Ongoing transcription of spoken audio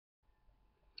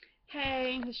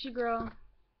Hey, it's your girl.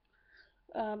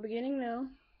 Beginning new.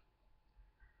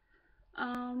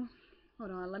 Um,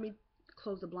 Hold on, let me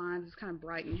close the blinds. It's kind of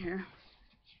bright in here.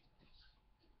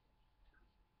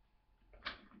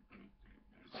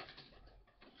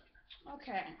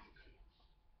 Okay.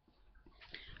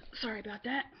 Sorry about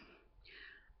that.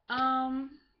 Um,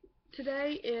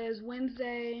 Today is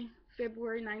Wednesday,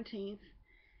 February 19th,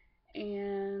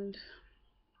 and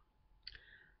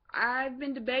I've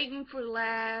been debating for the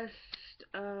last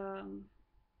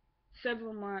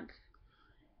several months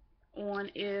on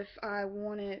if I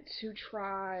wanted to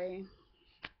try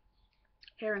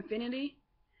Hairfinity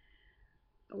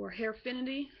or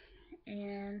Hairfinity,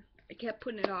 and I kept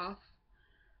putting it off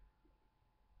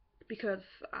because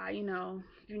you know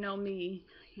me,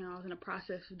 I was in a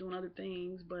process of doing other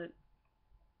things, but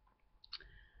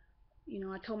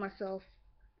I told myself,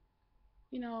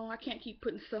 I can't keep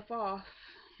putting stuff off.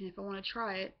 And if I want to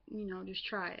try it, just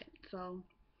try it. So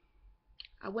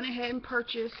I went ahead and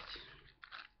purchased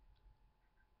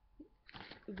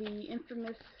the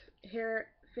infamous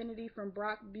Hairfinity from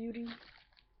Brock Beauty.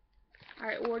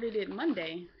 I ordered it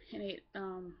Monday, and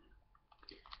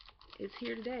it's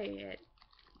here today at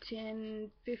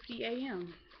 10:50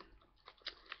 a.m.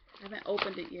 I haven't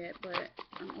opened it yet, but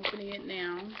I'm opening it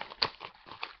now.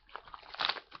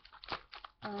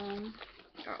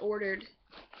 I ordered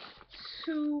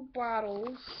 2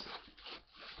 bottles,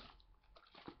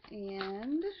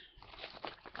 and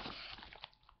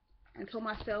I told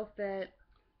myself that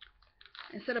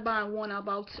instead of buying one, I'll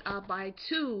buy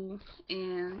 2,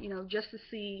 and just to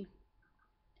see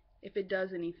if it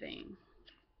does anything.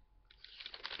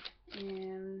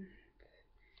 And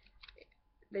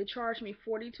they charged me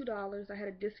 $42. I had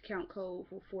a discount code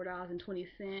for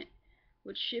 $4.20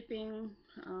 with shipping.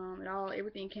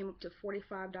 Everything came up to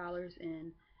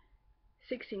 $45.16.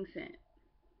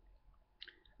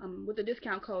 With the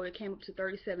discount code, it came up to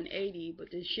 $37.80, but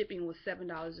the shipping was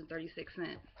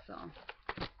 $7.36. So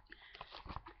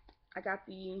I got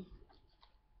the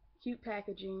cute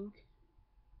packaging,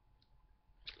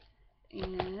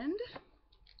 and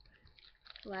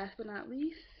last but not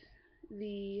least,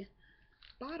 the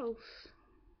bottles.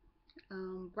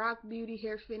 Brock Beauty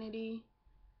Hairfinity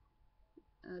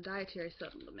dietary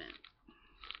supplement.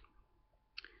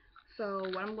 So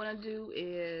what I'm going to do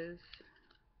is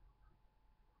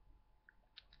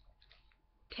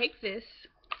take this.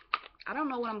 I don't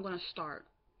know when I'm going to start.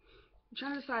 I'm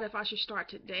trying to decide if I should start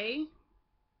today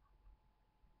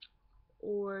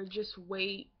or just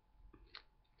wait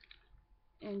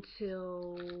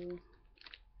until,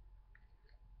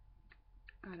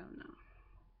 I don't know.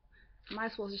 I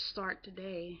might as well just start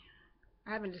today.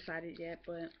 I haven't decided yet,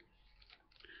 but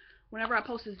whenever I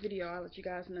post this video, I'll let you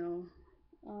guys know.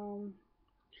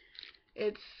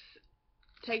 It's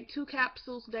take 2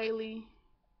 capsules daily,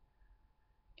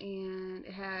 and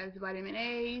it has vitamin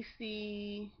A,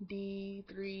 C, D,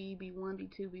 3, B1,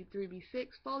 B2, B3, B6,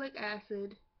 folic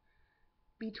acid,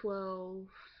 B12,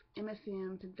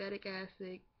 MSM, synthetic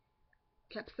acid,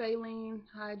 capsaicin,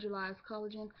 hydrolyzed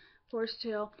collagen,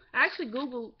 horsetail. I actually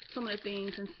googled some of the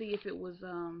things and see if it was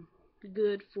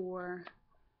good for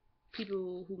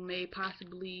people who may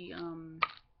possibly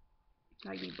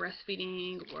like be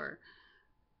breastfeeding or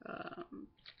um,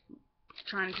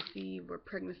 trying to conceive or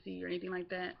pregnancy or anything like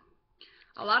that.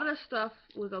 A lot of the stuff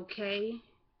was okay,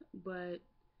 but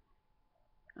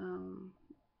um,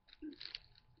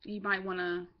 you might want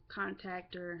to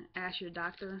contact or ask your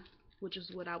doctor, which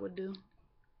is what I would do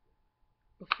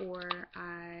before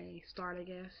I start, I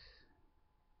guess.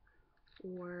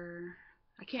 Or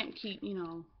I can't keep,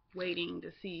 waiting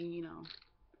to see,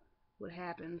 what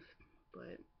happens,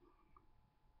 but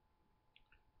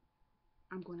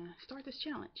I'm going to start this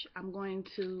challenge. I'm going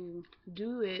to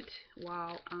do it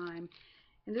while I'm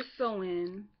in this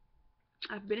sew-in.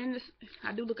 I've been in this,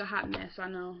 I do look a hot mess, I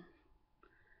know,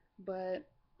 but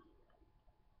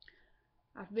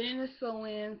I've been in this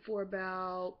sew-in for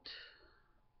about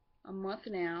a month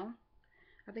now.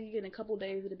 I think in a couple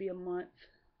days it'll be a month.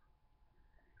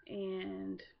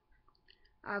 And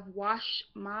I've washed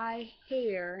my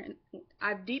hair, and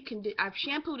I've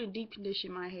shampooed and deep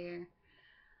conditioned my hair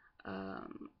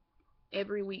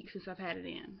every week since I've had it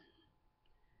in.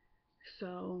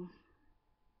 So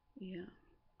yeah,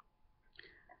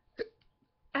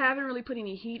 I haven't really put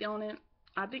any heat on it.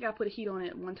 I think I put heat on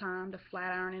it one time to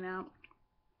flat iron it out,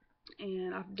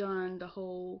 and I've done the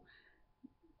whole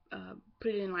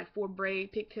put it in like 4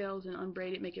 braid pigtails and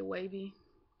unbraid it, make it wavy.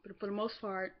 But for the most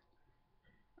part,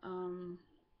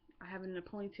 I have it in a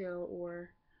ponytail,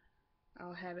 or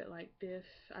I'll have it like this.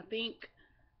 I think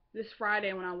this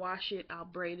Friday when I wash it, I'll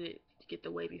braid it to get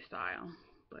the wavy style.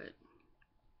 But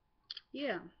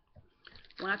yeah,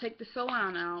 when I take the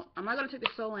Salon out, I'm not going to take the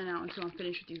Salon out until I'm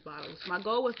finished with these bottles. My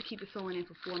goal was to keep the Salon in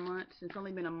for 4 months. It's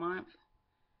only been a month,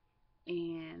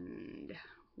 and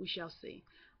we shall see.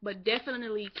 But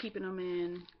definitely keeping them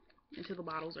in until the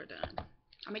bottles are done.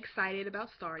 I'm excited about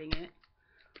starting it.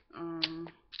 I'm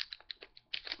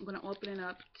going to open it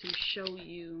up to show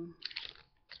you,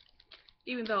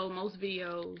 even though most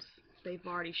videos, they've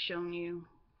already shown you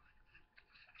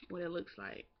what it looks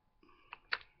like.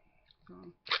 So,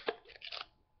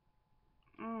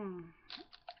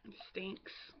 it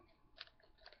stinks.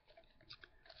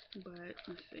 But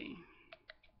let's see.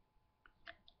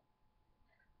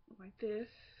 Like this.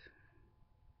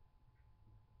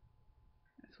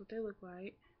 That's what they look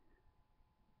like.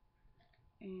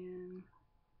 And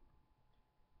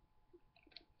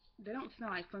they don't smell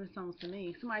like Flintstones to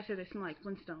me. Somebody said they smell like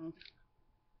Flintstones.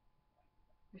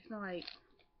 They smell like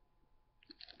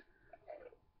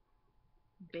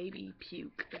baby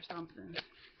puke or something.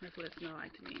 That's what it smells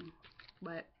like to me.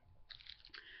 But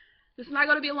this is not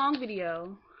going to be a long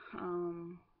video.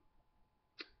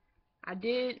 I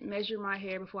did measure my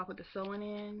hair before I put the sewing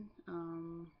in.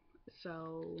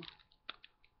 So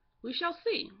we shall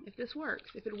see if this works.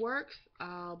 If it works,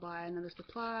 I'll buy another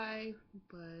supply.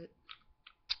 But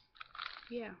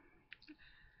yeah.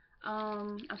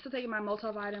 I'm still taking my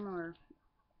multivitamin, or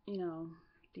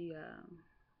the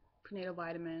prenatal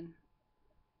vitamin,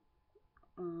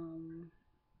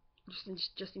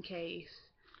 just in case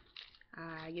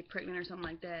I get pregnant or something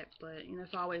like that. But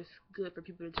it's always good for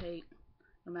people to take,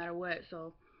 no matter what.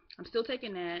 So I'm still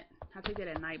taking that. I take that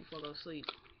at night before I go to sleep.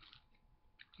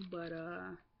 But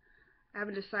I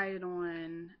haven't decided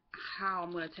on how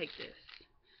I'm gonna take this.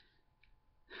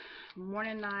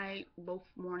 Morning, night, both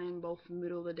morning, both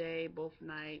middle of the day, both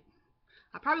night.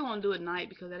 I probably won't do it night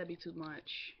because that'd be too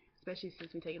much, especially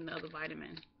since we're taking the other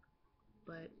vitamin.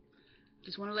 But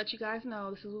just want to let you guys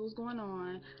know this is what's going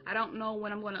on. I don't know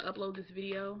when I'm going to upload this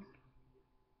video,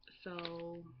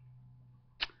 so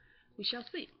we shall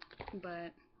see.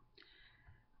 But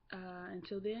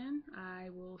until then, I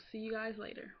will see you guys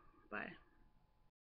later. Bye.